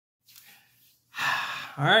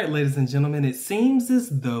All right, ladies and gentlemen, it seems as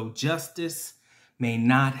though justice may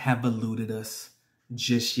not have eluded us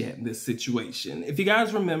just yet in this situation. If you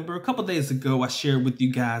guys remember, a couple days ago, I shared with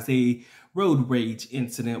you guys a road rage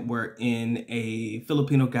incident wherein a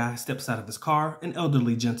Filipino guy steps out of his car, an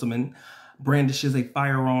elderly gentleman, brandishes a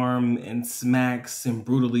firearm and smacks and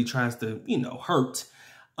brutally tries to, hurt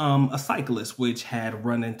a cyclist which had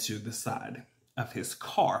run into the side of his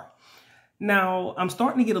car. Now, I'm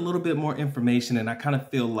starting to get a little bit more information, and I kind of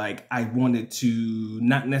feel like I wanted to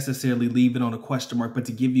not necessarily leave it on a question mark, but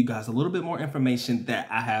to give you guys a little bit more information that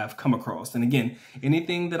I have come across. And again,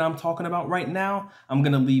 anything that I'm talking about right now, I'm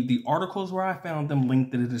going to leave the articles where I found them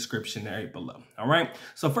linked in the description area below. All right.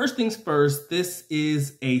 So first things first, this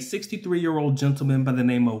is a 63-year-old gentleman by the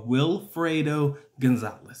name of Wilfredo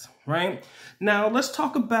Gonzalez. Right now, let's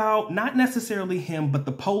talk about not necessarily him, but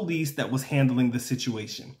the police that was handling the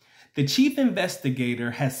situation. The chief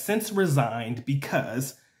investigator has since resigned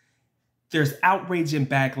because there's outrage and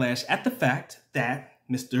backlash at the fact that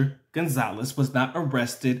Mr. Gonzalez was not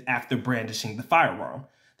arrested after brandishing the firearm.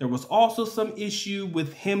 There was also some issue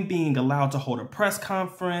with him being allowed to hold a press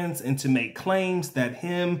conference and to make claims that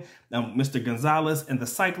Mr. Gonzalez and the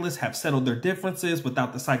cyclist have settled their differences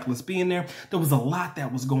without the cyclist being there. There was a lot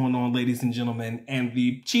that was going on, ladies and gentlemen, and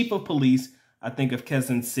the chief of police, I think of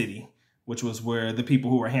Quezon City, which was where the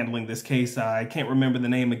people who were handling this case, I can't remember the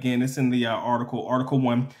name again. It's in the article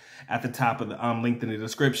 1 at the top of the link in the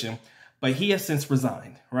description. But he has since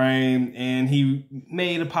resigned, right? And he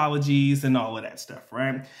made apologies and all of that stuff,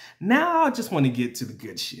 right? Now I just want to get to the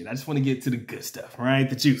good shit. I just want to get to the good stuff, right?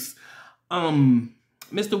 The juice. Mr.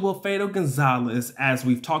 Wilfredo Gonzalez, as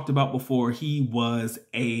we've talked about before, he was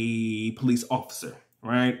a police officer,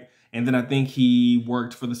 right? And then I think he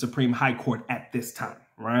worked for the Supreme High Court at this time,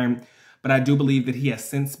 right? But I do believe that he has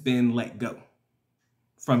since been let go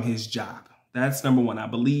from his job. That's number one. I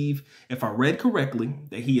believe, if I read correctly,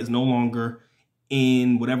 that he is no longer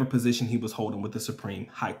in whatever position he was holding with the Supreme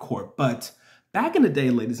High Court. But back in the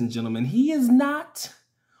day, ladies and gentlemen, he is not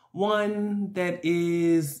one that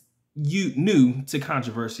is new to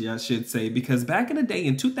controversy, I should say, because back in the day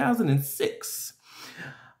in 2006,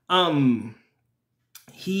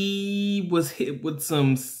 he was hit with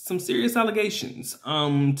some serious allegations,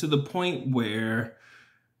 to the point where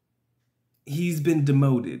he's been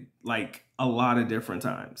demoted like a lot of different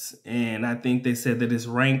times. And I think they said that his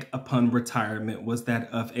rank upon retirement was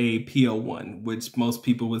that of a PO1, which most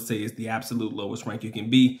people would say is the absolute lowest rank you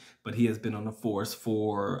can be. But he has been on the force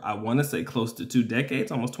for, I want to say, close to 2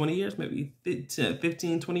 decades, almost 20 years, maybe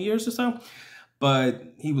 15, 20 years or so.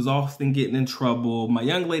 But he was often getting in trouble. My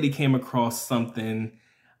young lady came across something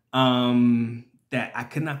that I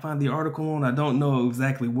could not find the article on. I don't know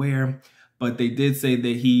exactly where, but they did say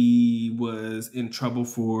that he was in trouble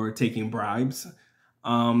for taking bribes.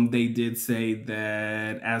 They did say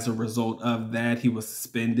that as a result of that, he was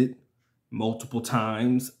suspended multiple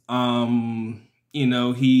times.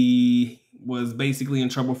 He was basically in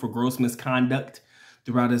trouble for gross misconduct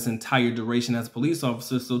throughout his entire duration as a police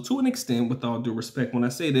officer. So to an extent, with all due respect, when I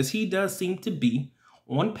say this, he does seem to be,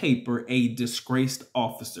 on paper, a disgraced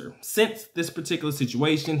officer. Since this particular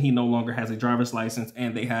situation, he no longer has a driver's license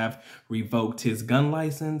and they have revoked his gun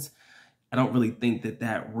license. I don't really think that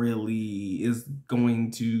that really is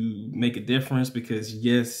going to make a difference because,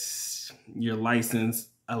 yes, your license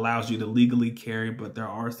allows you to legally carry, but there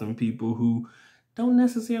are some people who don't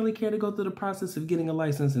necessarily care to go through the process of getting a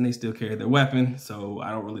license and they still carry their weapon. So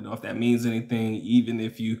I don't really know if that means anything. Even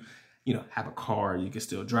if you have a car, you can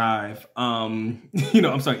still drive. I'm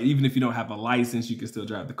sorry, even if you don't have a license, you can still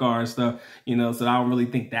drive the car and stuff, so I don't really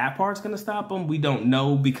think that part's going to stop them. We don't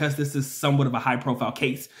know because this is somewhat of a high profile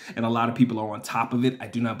case and a lot of people are on top of it. I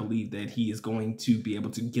do not believe that he is going to be able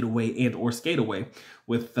to get away and or skate away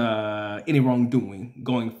with any wrongdoing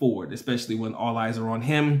going forward, especially when all eyes are on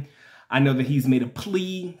him. I know that he's made a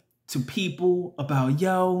plea to people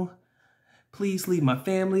about, please leave my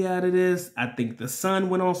family out of this. I think the son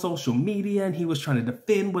went on social media and he was trying to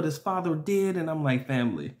defend what his father did. And I'm like,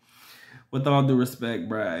 family, with all due respect,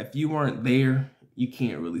 bruh, if you weren't there, you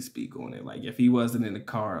can't really speak on it. Like, if he wasn't in the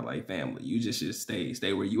car, like, family, you just should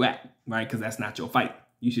stay where you at, right? Because that's not your fight.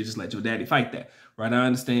 You should just let your daddy fight that, right? I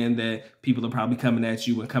understand that people are probably coming at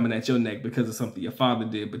you and coming at your neck because of something your father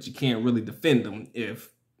did, but you can't really defend them if,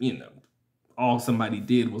 all somebody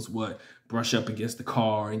did was brush up against the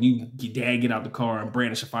car and your dad get out the car and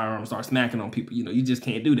brandish a firearm and start smacking on people. You just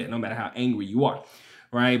can't do that no matter how angry you are,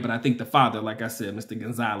 right? But I think the father, like I said, Mr.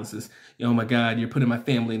 Gonzalez is, oh my God, you're putting my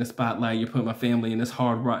family in the spotlight. You're putting my family in this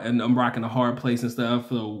hard rock and I'm rocking a hard place and stuff.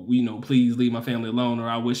 So, please leave my family alone or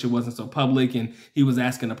I wish it wasn't so public. And he was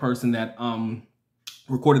asking a person that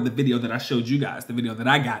recorded the video that I showed you guys, the video that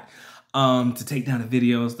I got to take down the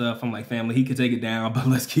video and stuff. I'm like, family, he could take it down, but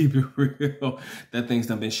let's keep it real. That thing's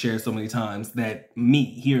done been shared so many times that me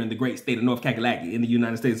here in the great state of North Kakalaki in the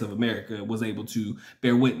United States of America was able to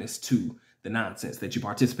bear witness to the nonsense that you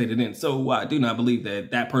participated in. So I do not believe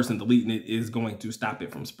that that person deleting it is going to stop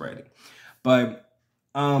it from spreading. But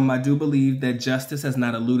I do believe that justice has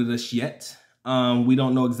not eluded us yet. We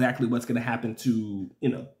don't know exactly what's going to happen to,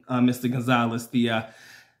 Mr. Gonzalez, the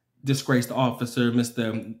disgraced officer,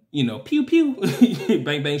 Mr. Pew pew,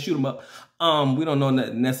 bang bang, shoot him up. We don't know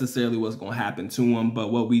necessarily what's going to happen to him,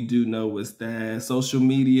 but what we do know is that social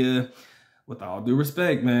media, with all due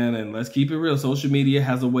respect, man, and let's keep it real, social media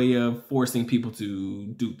has a way of forcing people to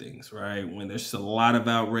do things, right? When there's a lot of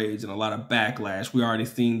outrage and a lot of backlash. We already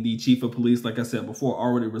seen the chief of police, like I said before,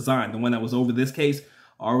 already resigned. The one that was over this case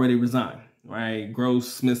already resigned. Right,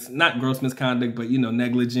 not gross misconduct, but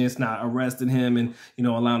negligence, not arresting him and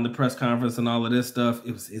allowing the press conference and all of this stuff.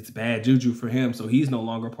 It's bad juju for him, so he's no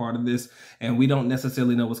longer part of this, and we don't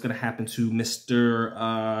necessarily know what's going to happen to Mr.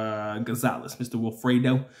 Gonzalez, Mr.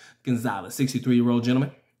 Wilfredo Gonzalez, 63-year-old gentleman.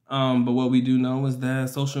 But what we do know is that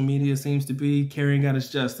social media seems to be carrying out its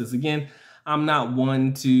justice. Again, I'm not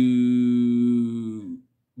one to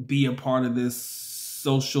be a part of this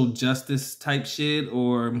social justice type shit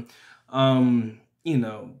or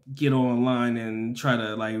get online and try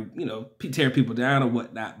to tear people down or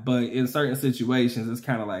whatnot. But in certain situations, it's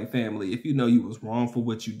kind of like, family, if you was wrong for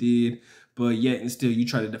what you did, but yet and still you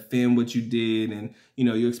try to defend what you did and,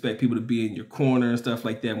 you expect people to be in your corner and stuff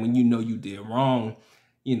like that when you did wrong,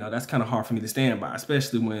 that's kind of hard for me to stand by,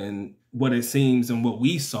 especially when what it seems and what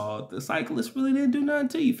we saw, the cyclist really didn't do nothing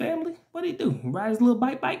to you, family. What did he do? Ride his little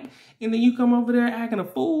bike, and then you come over there acting a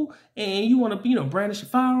fool and you want to, brandish your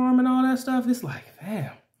firearm and all that stuff. It's like,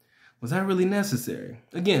 damn, was that really necessary?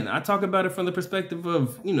 Again, I talk about it from the perspective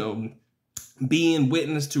of, being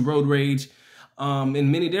witness to road rage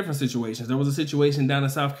in many different situations. There was a situation down in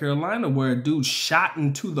South Carolina where a dude shot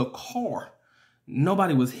into the car.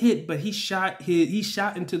 Nobody was hit, but he shot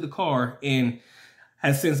into the car and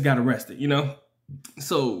has since got arrested,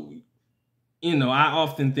 So, I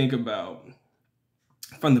often think about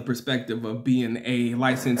from the perspective of being a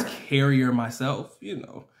licensed carrier myself,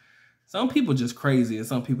 some people just crazy and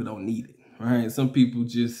some people don't need it, right? Some people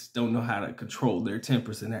just don't know how to control their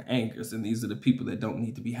tempers and their angers. And these are the people that don't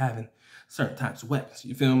need to be having certain types of weapons,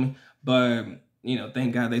 you feel me? But,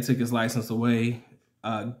 thank God they took his license away.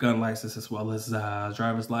 Gun license as well as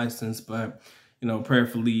driver's license. But,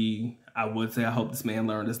 prayerfully, I would say I hope this man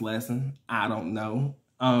learned his lesson. I don't know.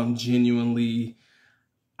 Genuinely,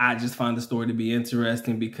 I just find the story to be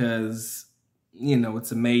interesting because,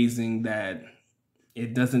 it's amazing that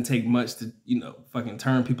it doesn't take much to, fucking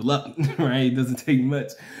turn people up, right? It doesn't take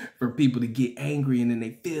much for people to get angry and in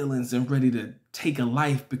their feelings and ready to take a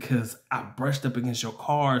life because I brushed up against your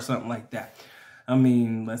car or something like that. I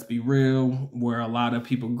mean, let's be real, where a lot of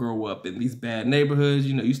people grow up in these bad neighborhoods,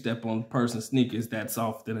 you step on a person's sneakers, that's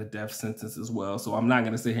often a death sentence as well. So I'm not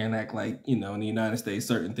going to sit here and act like, in the United States,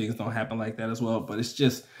 certain things don't happen like that as well. But it's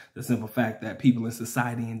just the simple fact that people in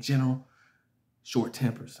society in general, short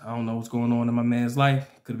tempers. I don't know what's going on in my man's life.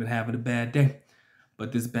 Could have been having a bad day.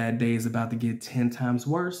 But this bad day is about to get 10 times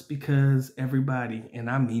worse because everybody, and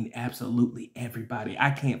I mean absolutely everybody, I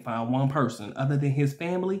can't find one person other than his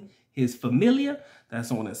family, his familia,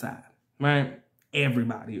 that's on his side, right?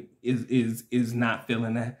 Everybody is not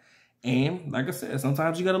feeling that. And like I said,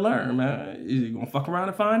 sometimes you got to learn, man. You're going to fuck around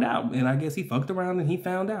and find out. And I guess he fucked around and he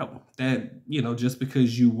found out that, just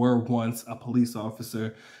because you were once a police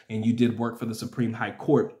officer and you did work for the Supreme High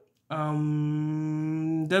Court,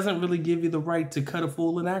 doesn't really give you the right to cut a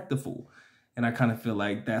fool and act a fool. And I kind of feel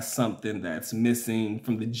like that's something that's missing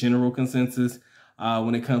from the general consensus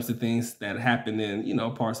when it comes to things that happen in,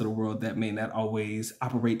 parts of the world that may not always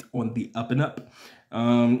operate on the up and up.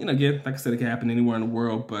 Again, like I said, it can happen anywhere in the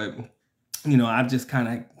world, but, I'm just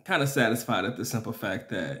kind of satisfied at the simple fact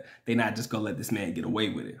that they not just gonna let this man get away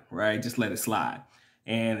with it, right? Just let it slide.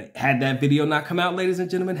 And had that video not come out, ladies and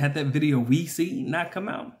gentlemen, had that video we see not come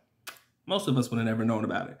out, most of us would have never known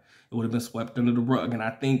about it. It would have been swept under the rug. And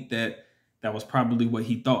I think that was probably what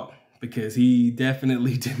he thought, because he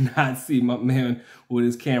definitely did not see my man with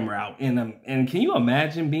his camera out. And can you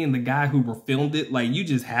imagine being the guy who filmed it? Like, you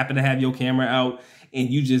just happen to have your camera out and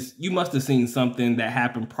you must have seen something that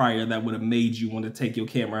happened prior that would have made you want to take your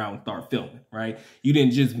camera out and start filming, right? You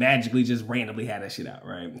didn't just magically just randomly have that shit out,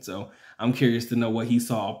 right? So I'm curious to know what he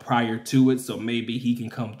saw prior to it. So maybe he can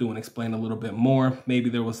come through and explain a little bit more. Maybe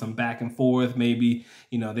there was some back and forth. Maybe,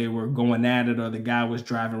 they were going at it, or the guy was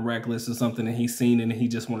driving reckless or something and he seen it and he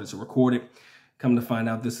just wanted to record it. Come to find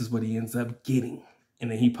out, this is what he ends up getting. And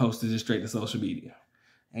then he posted it straight to social media.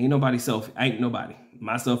 Ain't nobody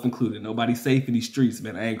myself included. Nobody safe in these streets,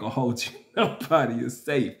 man. I ain't gonna hold you. Nobody is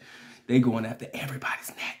safe. They going after everybody's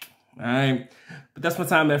neck. All right. But that's my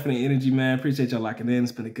time, effort, and energy, man. Appreciate y'all locking in.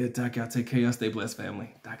 It's been a good talk. Y'all take care. Y'all stay blessed,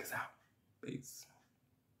 family. Doc is out. Peace.